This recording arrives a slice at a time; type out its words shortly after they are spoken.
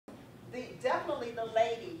definitely the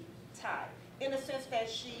lady type, in the sense that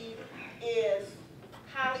she is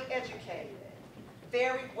highly educated,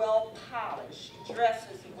 very well polished, she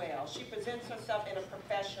dresses well, she presents herself in a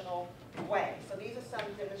professional way. So these are some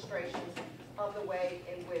demonstrations of the way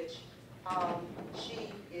in which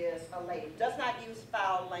she is a lady. Does not use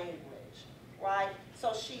foul language, right?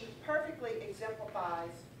 So she perfectly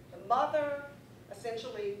exemplifies the mother,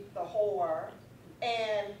 essentially the whore,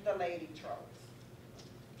 and the lady tropes.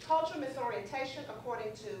 Cultural misorientation,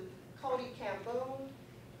 according to Cody Camboon,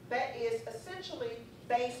 that is essentially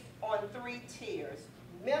based on 3 tiers: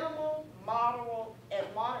 minimal,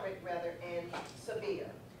 moderate, and severe.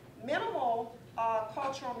 Minimal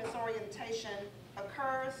cultural misorientation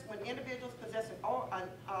occurs when individuals possess an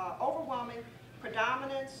overwhelming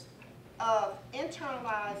predominance of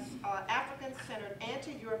internalized African-centered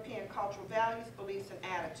anti-European cultural values, beliefs, and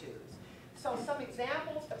attitudes. So some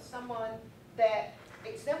examples of someone that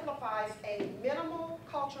exemplifies a minimal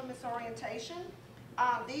cultural misorientation.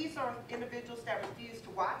 These are individuals that refuse to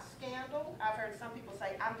watch Scandal. I've heard some people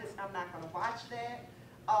say, I'm not going to watch that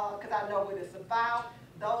because I know what it's about.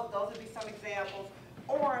 Those would be some examples.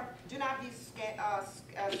 Or do not view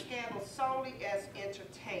Scandal solely as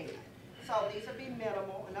entertainment. So these would be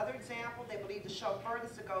minimal. Another example, they believe the show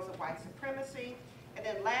furthers the goals of white supremacy. And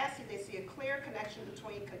then lastly, they see a clear connection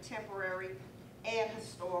between contemporary and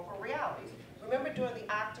historical realities. Remember during the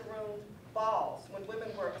octoroon balls, when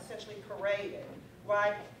women were essentially paraded,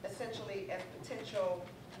 right, essentially as potential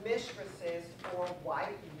mistresses for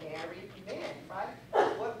white married men, right?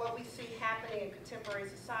 What we see happening in contemporary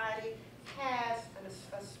society has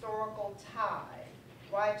a historical tie,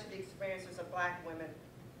 right, to the experiences of black women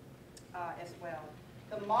as well.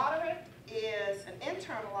 The moderate is an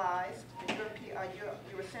internalized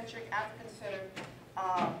Eurocentric, African-centered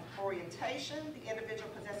orientation. The individual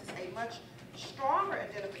possesses a much stronger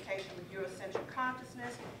identification with Eurocentric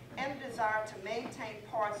consciousness and a desire to maintain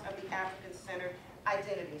parts of the African-centered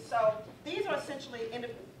identity. So these are essentially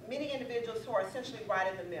many individuals who are essentially right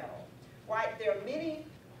in the middle, right? There are many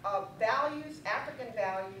values, African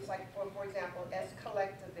values, like for example, as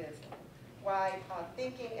collectivism, right?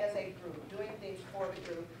 Thinking as a group, doing things for the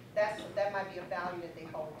group. That might be a value that they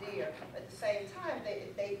hold dear. At the same time,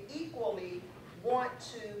 they equally want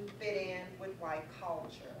to fit in with white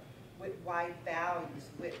culture, with white values,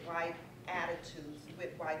 with white attitudes,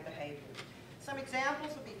 with white behaviors. Some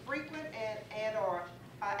examples would be frequent and or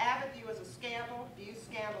avid viewers of Scandal, view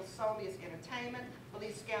Scandal solely as entertainment,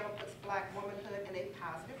 believes Scandal puts black womanhood in a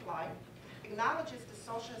positive light, acknowledges the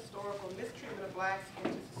social historical mistreatment of blacks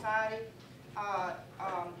into society,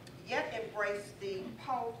 yet embrace the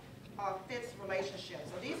post-Fitz relationship.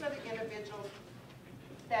 So these are the individuals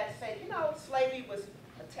that say, you know, slavery was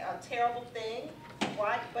a terrible thing,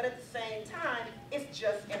 right? But at the same time, it's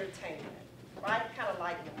just entertainment, right? Kind of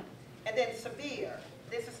like that. And then severe.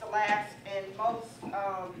 This is the last and most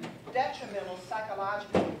detrimental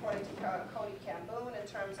psychologically, according to Cody Camboon, in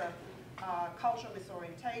terms of cultural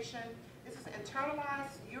misorientation. This is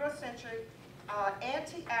internalized, Eurocentric,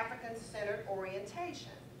 anti-African-centered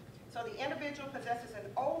orientation. So the individual possesses an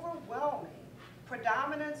overwhelming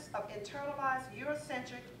predominance of internalized,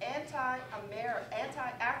 Eurocentric,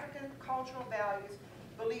 anti-African cultural values,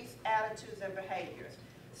 beliefs, attitudes, and behaviors.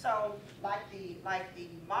 So like the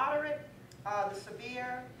moderate, the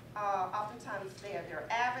severe, oftentimes they're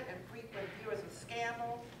avid and frequent viewers of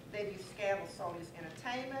Scandal. They view Scandal solely as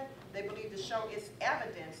entertainment. They believe the show is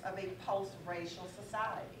evidence of a post-racial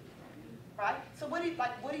society, right? So what do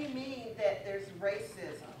you mean that there's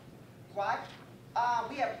racism, right?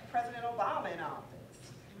 We have President Obama in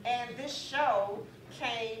office, and this show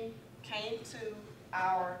came to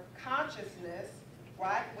our consciousness,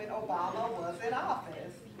 right, when Obama was in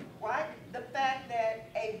office, right? The fact that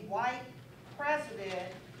a white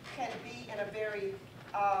president can be in a very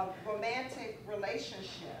romantic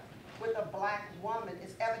relationship with a black woman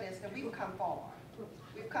is evidence that we've come far.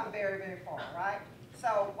 We've come very, very far, right?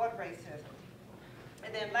 So what racism?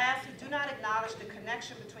 And then lastly, do not acknowledge the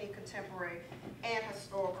connection between contemporary and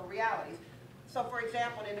historical realities. So for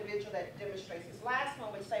example, an individual that demonstrates this last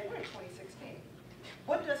one would say, we're in 2016.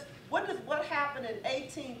 What happened in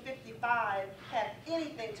 1855 have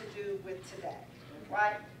anything to do with today,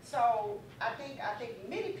 right? So I think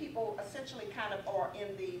many people essentially kind of are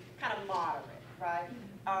in the kind of moderate, right,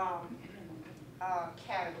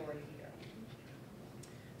 category here.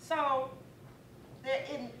 So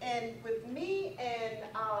with me and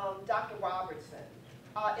Dr. Robertson,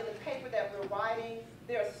 in the paper that we're writing,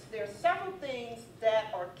 there are several things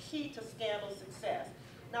that are key to Scandal's success.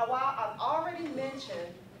 Now, while I've already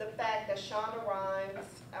mentioned the fact that Shonda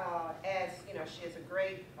Rhimes, as you know, she has a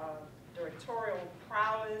great directorial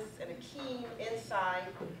prowess and a keen insight,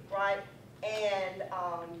 right? And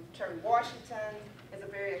Terry Washington is a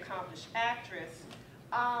very accomplished actress.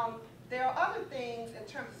 There are other things in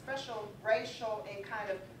terms of special racial and kind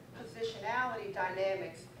of positionality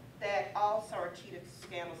dynamics that also are key to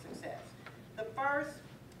scandal success. The first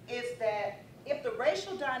is that if the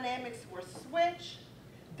racial dynamics were switched,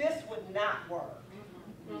 this would not work.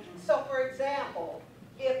 So for example,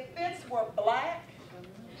 if Fitz were black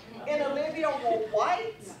and Olivia were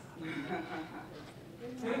white,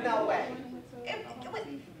 no way.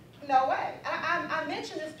 No way. I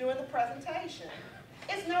mentioned this during the presentation.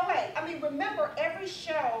 It's no way. I mean, remember every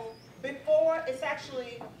show before it's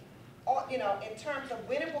actually, you know, in terms of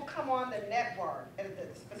when it will come on the network at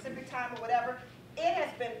a specific time or whatever, it has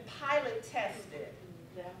been pilot tested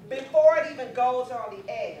before it even goes on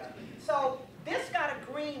the air. So this got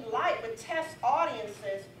a green light with test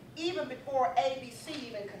audiences even before ABC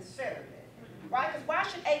even considered it, right? Because why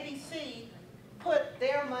should ABC put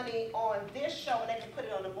their money on this show and they can put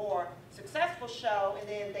it on a more successful show, and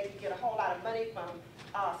then they can get a whole lot of money from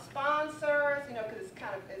sponsors, you know, because it's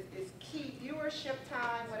kind of it's key viewership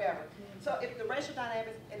time, whatever. So if the racial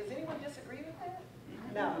dynamics, and does anyone disagree with that?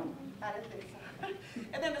 No, I didn't think so.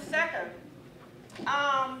 And then the second,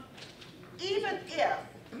 even if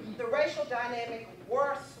the racial dynamic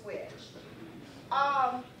were switched,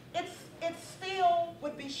 it still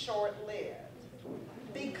would be short-lived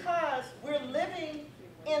because we're living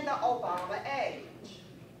in the Obama age,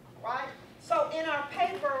 right? So in our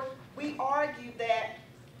paper, we argue that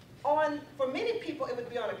for many people, it would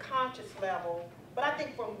be on a conscious level, but I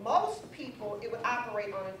think for most people, it would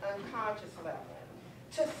operate on an unconscious level.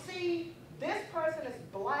 To see this person is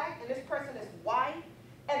black and this person is white,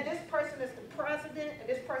 and this person is the president and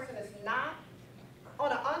this person is not,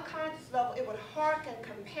 on an unconscious level, it would hearken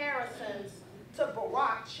comparisons to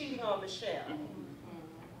Barack cheating on Michelle.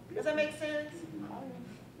 Does that make sense?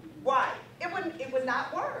 Why? It would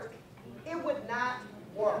not work. It would not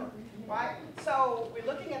work, right? So we're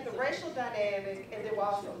looking at the racial dynamic, and then we're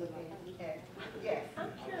also looking at, yes.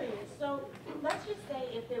 I'm curious. So let's just say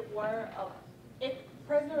if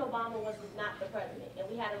President Obama was not the president, and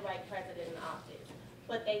we had a white president in office,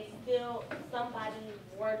 but somebody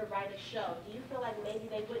were to write a show, do you feel like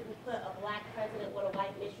maybe they wouldn't put a black president with a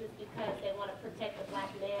white mistress because they want to protect the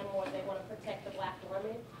black man more than they want to protect the black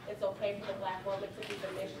woman? It's okay for the black woman to be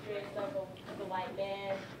the mistress of the white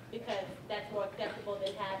man because that's more acceptable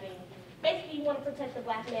than having, basically you want to protect the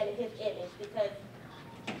black man in his image because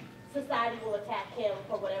society will attack him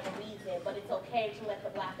for whatever reason, but it's okay to let the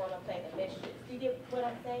black woman play the mistress. Do you get what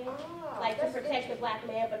I'm saying? Like to protect the black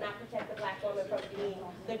man, but not protect the black woman from being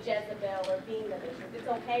the Jezebel or being the mistress. It's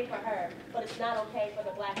okay for her, but it's not okay for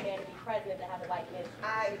the black man to be president to have a white mistress.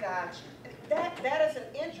 I got you. That is an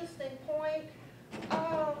interesting point.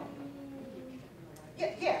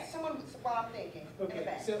 Yeah, while I'm thinking. Okay,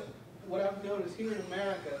 so what I've noticed here in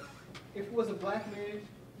America, if it was a black man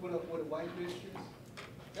with a white mistress,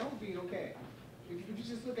 that would be okay. If you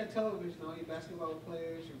just look at television, all your basketball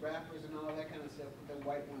players, your rappers, and all that kind of stuff with the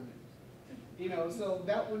white women, you know, so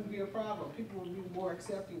that wouldn't be a problem. People would be more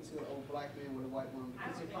accepting to a black man with a white woman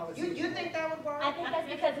because they're politicians. You think that would work? I think that's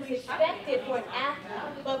because it's expected for an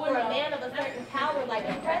athlete, but for a man of a certain power like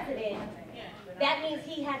the president, that means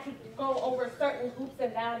he had to go over certain hoops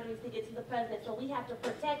and boundaries to get to the president. So we have to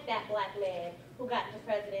protect that black man who got to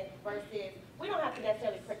president versus, we don't have to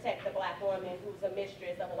necessarily protect the black woman who's a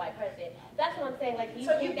mistress of a white president. That's what I'm saying. Like, do you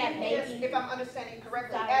think that maybe, if I'm understanding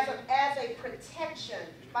correctly, as a protection,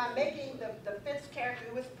 by making the Fitz character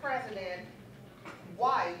who is president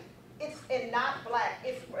white, and not black,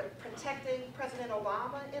 it's protecting President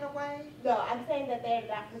Obama in a way? No, I'm saying that they're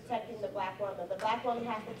not protecting the black woman. The black woman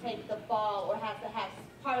has to take the fall or has to have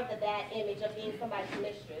part of the bad image of being somebody's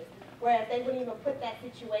mistress. Whereas they wouldn't even put that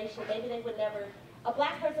situation, maybe they would never, a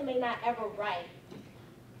black person may not ever write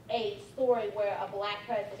a story where a black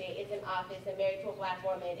president is in office and married to a black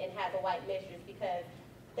woman and has a white mistress because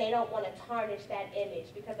they don't want to tarnish that image,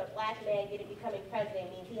 because a black man becoming president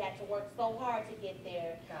means he had to work so hard to get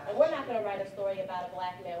there. And we're not going to write a story about a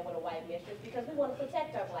black man with a white mistress because we want to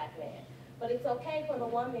protect our black man. But it's okay for the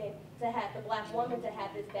woman to have, the black woman to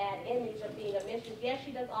have this bad image of being a mistress. Yes,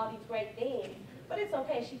 she does all these great things, but it's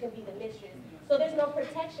okay, she can be the mistress. So there's no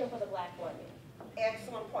protection for the black woman.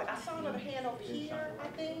 Excellent point. I saw another hand over here, I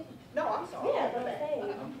think. No, I'm sorry. Yeah, but I'm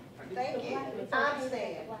saying. Thank you. I'm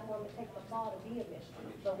saying. The black woman takes the fall to be a mistress.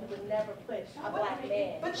 So we would never push a black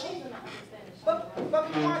man. But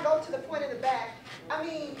before I go to the point in the back, I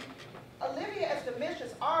mean, Olivia as the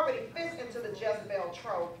mistress already fits into the Jezebel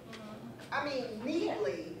trope. I mean,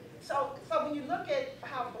 neatly. So when you look at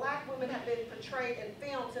how black women have been portrayed in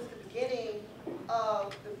film since the beginning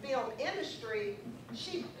of the film industry,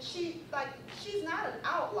 she's not an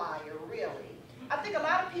outlier, really. I think a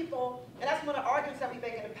lot of people, and that's one of the arguments that we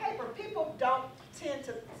make in the paper, people don't tend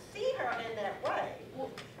to see her in that way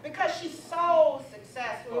because she's so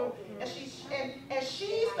successful, and she's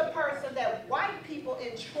the person that white people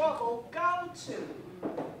in trouble go to,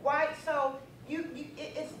 right? So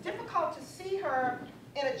it's difficult to see her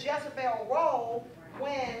in a Jezebel role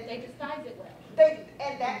when They disguise it well.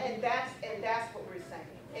 that's what we're saying.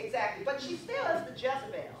 Exactly. But she still is the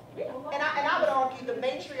Jezebel. And I would argue the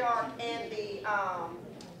matriarch and the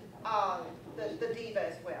diva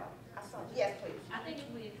as well. Yes, please. I think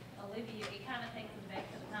with Olivia, it kind of takes us back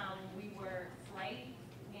to the time when we were slaves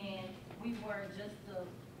and we were just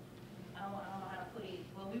I don't know how to put it,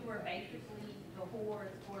 but we were basically the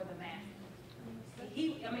whores for the master.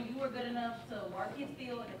 You were good enough to work his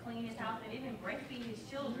field, to clean his house, and even breastfeed his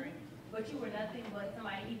children, but you were nothing but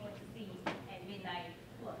somebody he went to see at midnight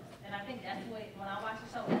plus. And I think that's what, when I watch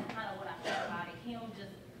the show, that's kind of what I felt about it.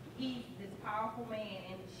 He's this powerful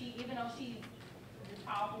man, and she, even though she's this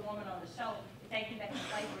powerful woman on the show, taking back to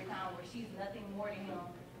slavery time where she's nothing more to him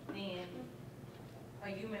than a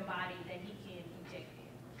human body that he can inject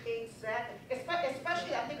in. Exactly.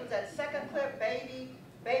 Especially, I think it was that second clip, baby,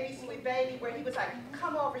 sweet baby, where he was like,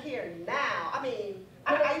 come over here now. I mean,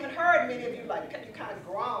 I even heard many of you like, you kind of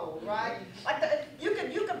groan, right? Like you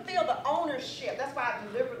can feel the ownership. That's why I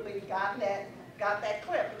deliberately got that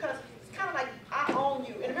clip, because it's kind of like, I own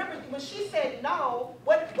you. And remember, when she said no,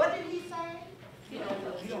 what did he say? You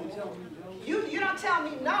don't tell me no. You don't tell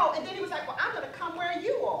me no. And then he was like, well, I'm going to come where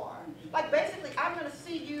you are. Like, basically, I'm going to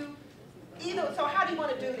see you either. So how do you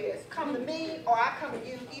want to do this? Come to me or I come to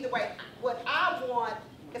you? Either way, what I want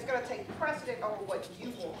is going to take precedent over what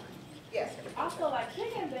you want. Yes. Also, like,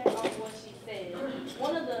 picking back on what she said,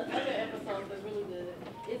 one of the other episodes that's really good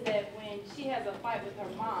is that when she has a fight with her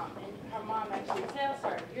mom, and her mom actually tells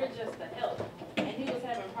her, you're just a help. And he was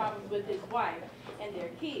having problems with his wife and their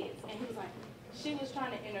kids. And he was like, she was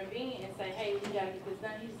trying to intervene and say, hey, we gotta get this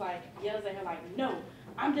done. He's like, yells at her like, no,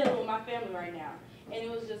 I'm dealing with my family right now. And it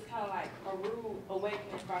was just kind of like a rude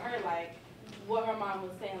awakening for her, like what her mom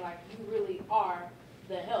was saying, like, you really are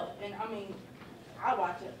the help. And I mean, I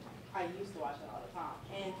watch it. I used to watch it all the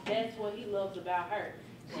time. And that's what he loves about her.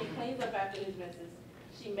 She cleans up after his messes.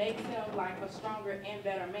 She makes him like a stronger and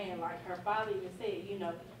better man. Like her father even said, you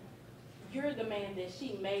know, you're the man that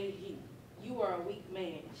she made you. You were a weak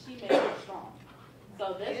man. She made you strong.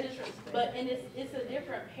 So that's just, but, and it's a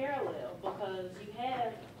different parallel because you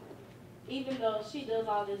have, even though she does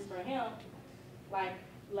all this for him, like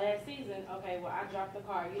last season, okay, well, I dropped the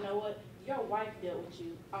car. You know what? Your wife dealt with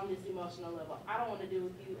you on this emotional level. I don't want to deal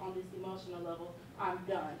with you on this emotional level. I'm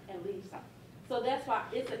done, and leave something. So that's why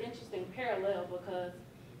it's an interesting parallel, because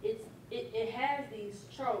it has these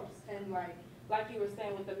tropes, and like you were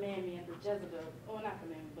saying with the Mammy and the Jezebel, well, not the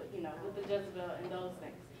Mammy, but you know, with the Jezebel and those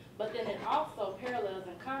things. But then it also parallels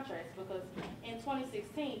and contrasts, because in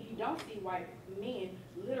 2016, you don't see white men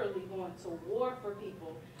literally going to war for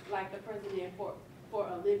people like the president for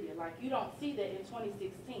Olivia. Like, you don't see that in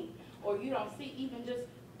 2016. Or you don't see even just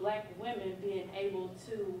black women being able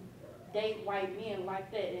to date white men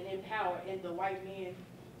like that and empower, and the white men,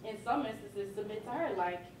 in some instances, submit to her.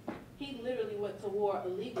 Like, he literally went to war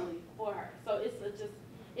illegally for her. So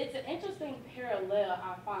it's an interesting parallel,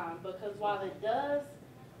 I find, because while it does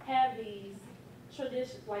have these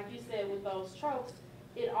traditions, like you said, with those tropes,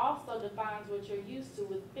 it also defines what you're used to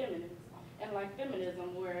with feminism. And like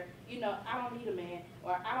feminism, where, you know, I don't need a man,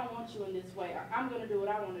 or I don't want you in this way, or I'm going to do what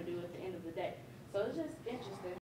I want to do at the end of the day. So it's just interesting.